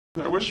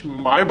I wish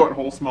my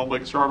butthole smelled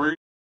like strawberry.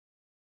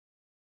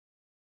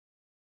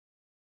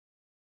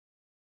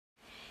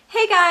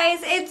 Hey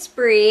guys, it's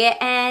Brie,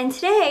 and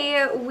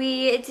today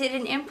we did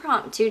an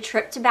impromptu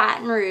trip to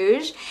Baton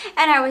Rouge,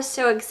 and I was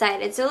so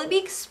excited. So let me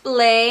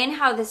explain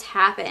how this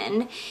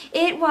happened.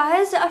 It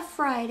was a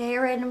Friday,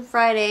 a random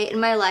Friday in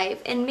my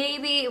life, and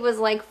maybe it was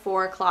like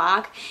 4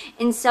 o'clock,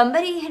 and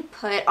somebody had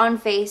put on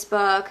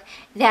Facebook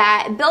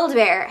that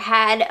Build-A-Bear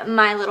had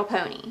My Little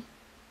Pony.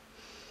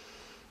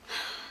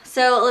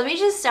 So let me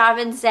just stop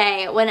and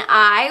say, when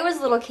I was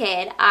a little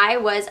kid, I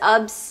was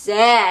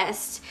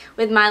obsessed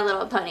with My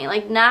Little Pony.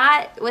 Like,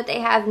 not what they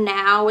have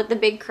now with the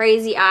big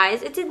crazy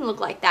eyes. It didn't look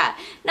like that.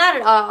 Not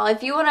at all.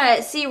 If you want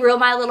to see real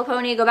My Little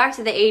Pony, go back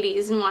to the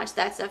 80s and watch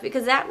that stuff,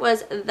 because that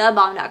was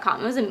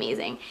thebomb.com. It was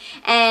amazing.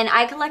 And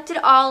I collected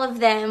all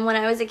of them when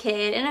I was a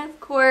kid. And of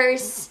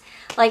course,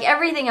 like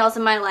everything else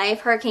in my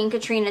life, Hurricane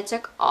Katrina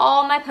took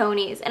all my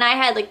ponies, and I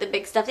had like the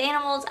big stuffed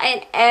animals. I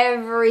had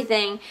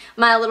everything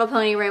My Little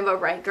Pony Rainbow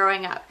Bright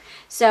growing up.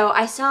 So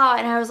I saw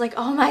and I was like,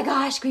 oh my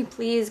gosh, can we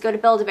please go to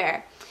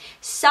Build-A-Bear?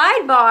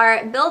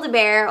 Sidebar,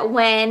 Build-A-Bear,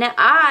 when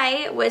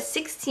I was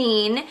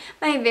 16,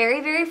 my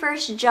very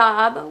first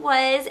job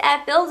was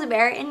at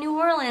Build-A-Bear in New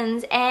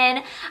Orleans,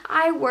 and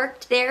I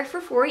worked there for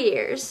 4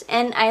 years,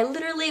 and I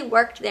literally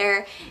worked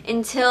there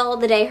until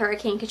the day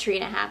Hurricane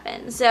Katrina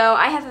happened. So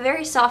I have a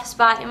very soft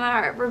spot in my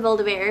heart for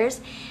Build-A-Bears.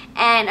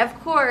 And of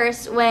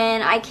course,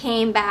 when I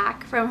came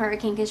back from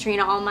Hurricane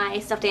Katrina, all my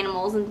stuffed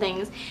animals and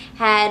things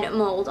had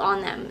mold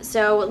on them.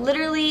 So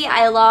literally,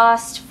 I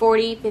lost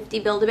 40, 50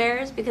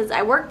 Build-A-Bears because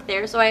I worked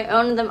there, so I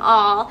owned them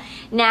all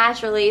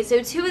naturally.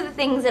 So 2 of the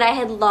things that I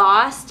had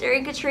lost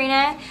during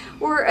Katrina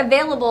were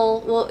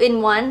available, well,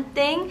 in one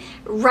thing,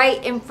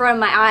 right in front of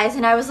my eyes.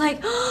 And I was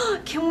like, oh,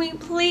 can we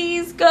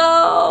please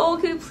go?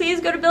 Can we please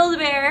go to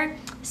Build-A-Bear?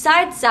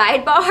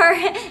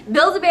 Sidebar,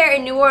 Build-A-Bear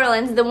in New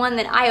Orleans, the one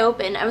that I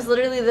opened, I was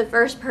literally the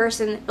first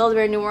person that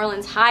Build-A-Bear New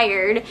Orleans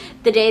hired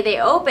the day they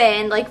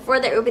opened, like for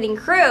their opening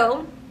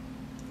crew.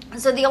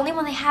 So the only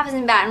one they have is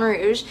in Baton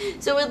Rouge.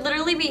 So it would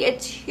literally be a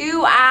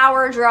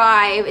 2-hour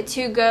drive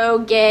to go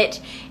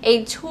get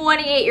a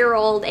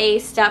 28-year-old a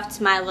stuffed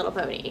My Little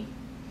Pony.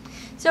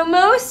 So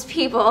most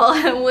people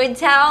would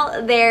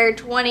tell their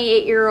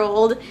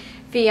 28-year-old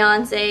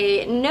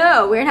fiance,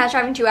 no, we're not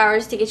driving 2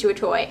 hours to get you a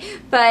toy.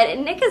 But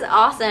Nick is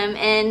awesome,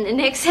 and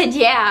Nick said,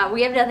 yeah,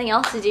 we have nothing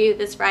else to do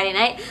this Friday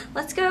night.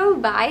 Let's go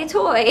buy a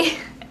toy.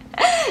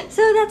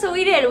 So that's what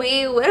we did.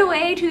 We went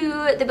away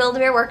to the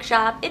Build-A-Bear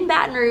workshop in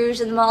Baton Rouge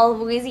in the Mall of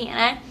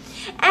Louisiana,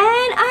 and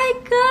I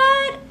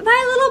got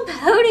My Little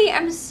Pony.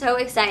 I'm so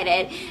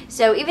excited.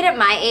 So even at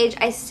my age,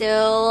 I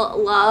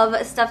still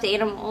love stuffed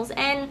animals,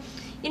 and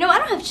you know, I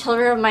don't have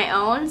children of my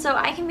own, so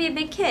I can be a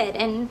big kid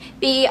and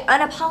be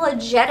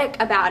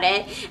unapologetic about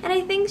it. And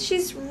I think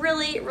she's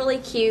really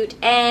cute.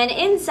 And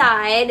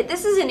inside,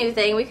 this is a new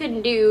thing we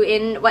couldn't do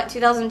in, what,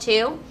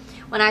 2002?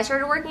 When I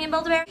started working at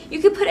Build-A-Bear? You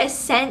could put a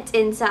scent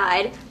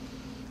inside.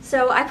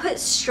 So I put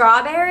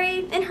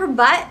strawberry in her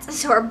butt,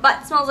 so her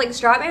butt smells like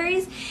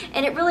strawberries.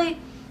 And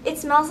it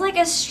smells like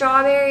a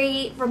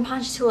strawberry from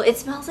Ponchatoula. It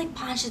smells like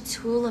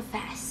Ponchatoula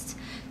Fest.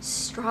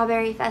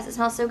 Strawberry Fest. It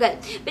smells so good.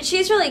 But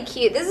she's really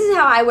cute. This is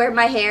how I wear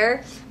my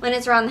hair when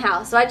it's around the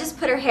house. So I just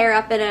put her hair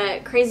up in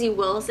a crazy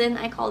Wilson.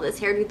 I call this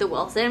hairdo the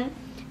Wilson.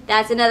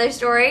 That's another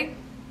story.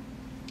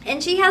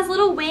 And she has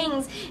little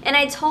wings, and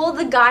I told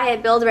the guy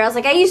at Build-A-Bear, I was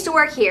like, I used to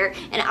work here,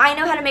 and I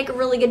know how to make a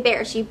really good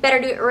bear, so you better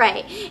do it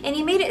right. And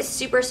he made it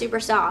super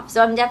soft.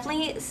 So I'm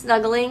definitely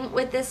snuggling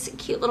with this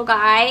cute little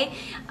guy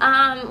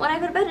when I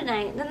go to bed at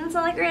night. Doesn't that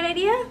sound like a great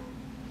idea?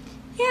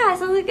 Yeah, it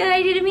sounds like a good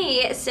idea to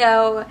me.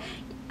 So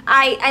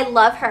I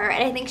love her,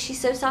 and I think she's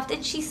so soft,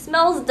 and she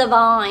smells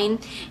divine.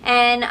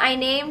 And I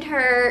named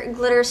her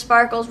Glitter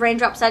Sparkles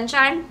Raindrop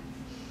Sunshine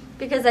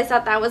because I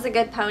thought that was a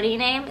good pony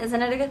name.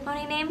 Isn't it a good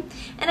pony name?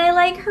 And I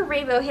like her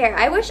rainbow hair.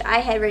 I wish I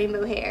had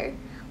rainbow hair,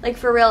 like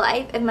for real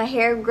life. If my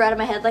hair grew out of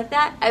my head like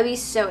that, I'd be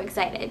so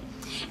excited.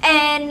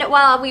 And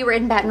while we were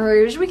in Baton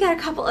Rouge, we got a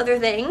couple other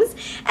things,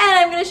 and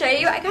I'm going to show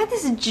you. I got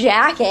this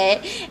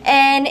jacket,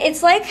 and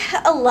it's like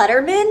a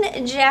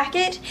Letterman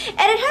jacket, and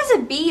it has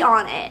a bee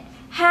on it.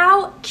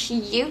 How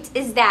cute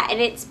is that?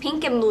 And it's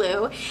pink and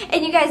blue.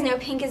 And you guys know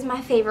pink is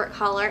my favorite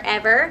color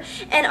ever.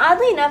 And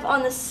oddly enough,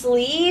 on the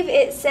sleeve,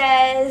 it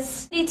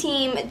says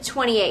Team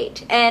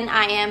 28. And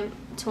I am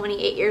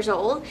 28 years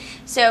old.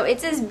 So it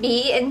says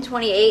B and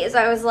 28. So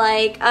I was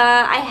like,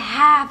 I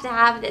have to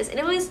have this. And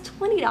it was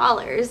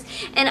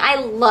 $20. And I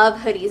love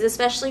hoodies,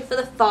 especially for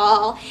the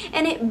fall.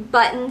 And it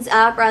buttons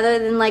up rather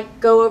than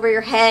like go over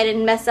your head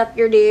and mess up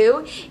your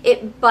do.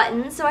 It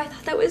buttons. So I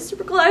thought that was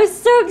super cool. I was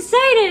so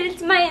excited.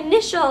 It's my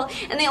initial.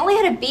 And they only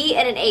had a B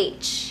and an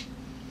H.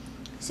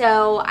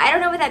 So I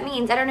don't know what that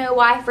means. I don't know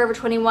why Forever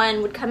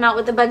 21 would come out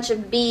with a bunch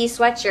of B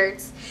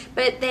sweatshirts,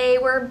 but they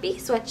were B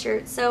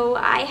sweatshirts. So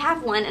I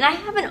have one, and I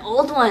have an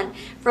old one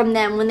from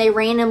them when they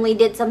randomly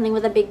did something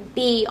with a big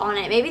B on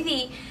it. Maybe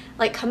the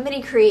like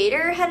company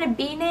creator had a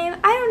B name.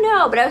 I don't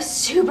know, but I was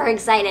super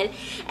excited.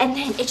 And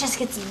then it just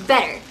gets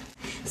better.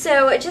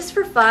 So just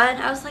for fun,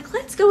 I was like,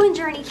 let's go in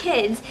Journey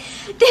Kids.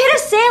 They had a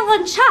sale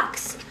on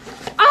Chucks.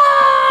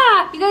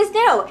 Ah! You guys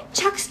know,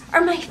 Chucks are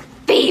my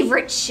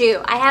favorite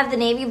shoe. I have the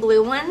navy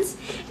blue ones,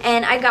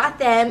 and I got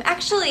them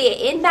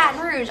actually in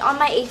Baton Rouge on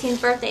my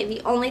 18th birthday.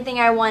 The only thing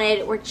I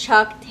wanted were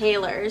Chuck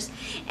Taylors,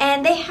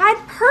 and they had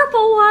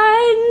purple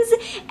ones,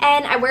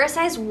 and I wear a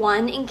size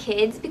 1 in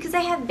kids because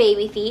I have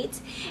baby feet,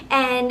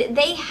 and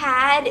they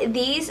had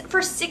these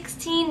for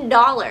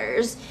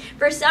 $16.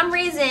 For some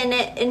reason,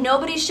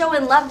 nobody's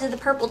showing love to the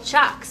purple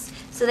Chucks,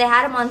 so they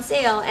had them on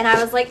sale, and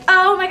I was like,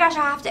 oh my gosh,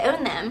 I have to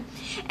own them.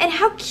 And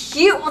how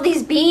cute will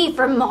these be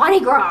for Mardi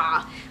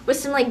Gras? With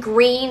some like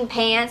green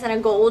pants and a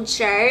gold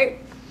shirt.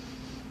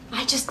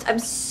 I'm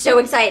so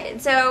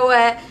excited. So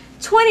 $20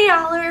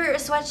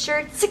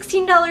 sweatshirt,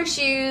 $16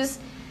 shoes.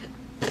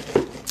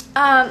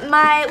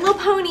 My little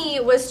pony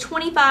was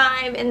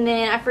 $25, and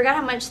then I forgot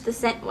how much the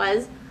scent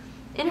was.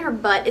 In her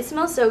butt, it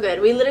smells so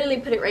good. We literally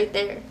put it right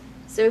there.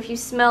 So if you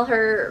smell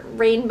her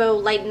rainbow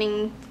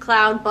lightning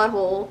cloud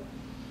butthole,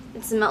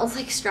 it smells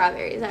like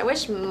strawberries. I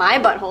wish my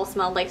butthole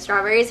smelled like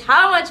strawberries.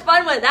 How much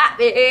fun would that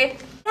be?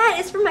 That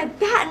is for my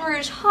Baton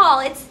Rouge haul.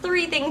 It's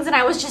 3 things, and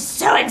I was just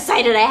so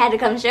excited I had to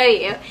come show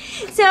you.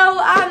 So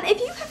if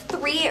you have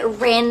 3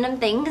 random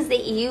things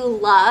that you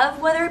love,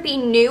 whether it be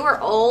new or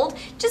old,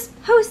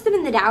 just post them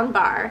in the down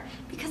bar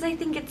because I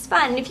think it's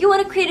fun. If you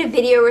want to create a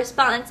video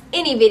response,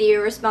 any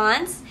video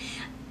response,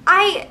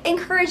 I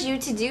encourage you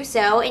to do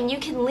so, and you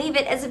can leave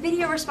it as a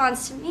video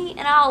response to me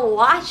and I'll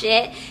watch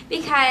it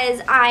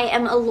because I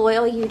am a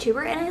loyal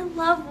YouTuber and I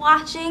love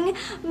watching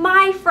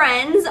my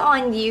friends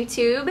on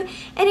YouTube,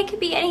 and it could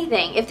be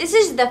anything. If this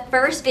is the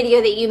first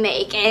video that you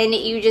make and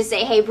you just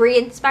say, hey, Brie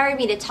inspired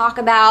me to talk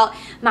about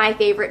my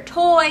favorite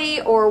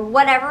toy or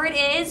whatever it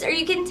is, or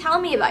you can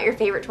tell me about your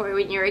favorite toy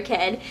when you were a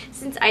kid.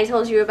 Since I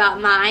told you about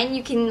mine,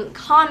 you can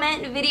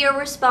comment, video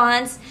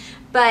response.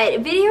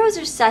 But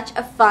videos are such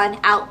a fun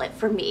outlet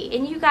for me,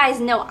 and you guys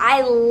know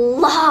I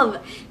love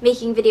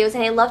making videos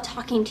and I love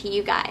talking to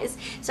you guys.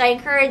 So I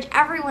encourage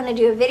everyone to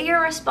do a video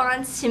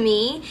response to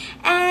me,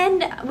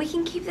 and we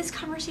can keep this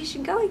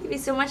conversation going. It can be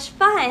so much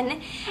fun.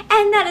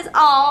 And that is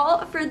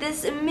all for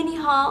this mini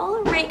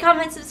haul. Rate,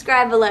 comment,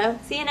 subscribe below.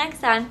 See you next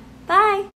time. Bye!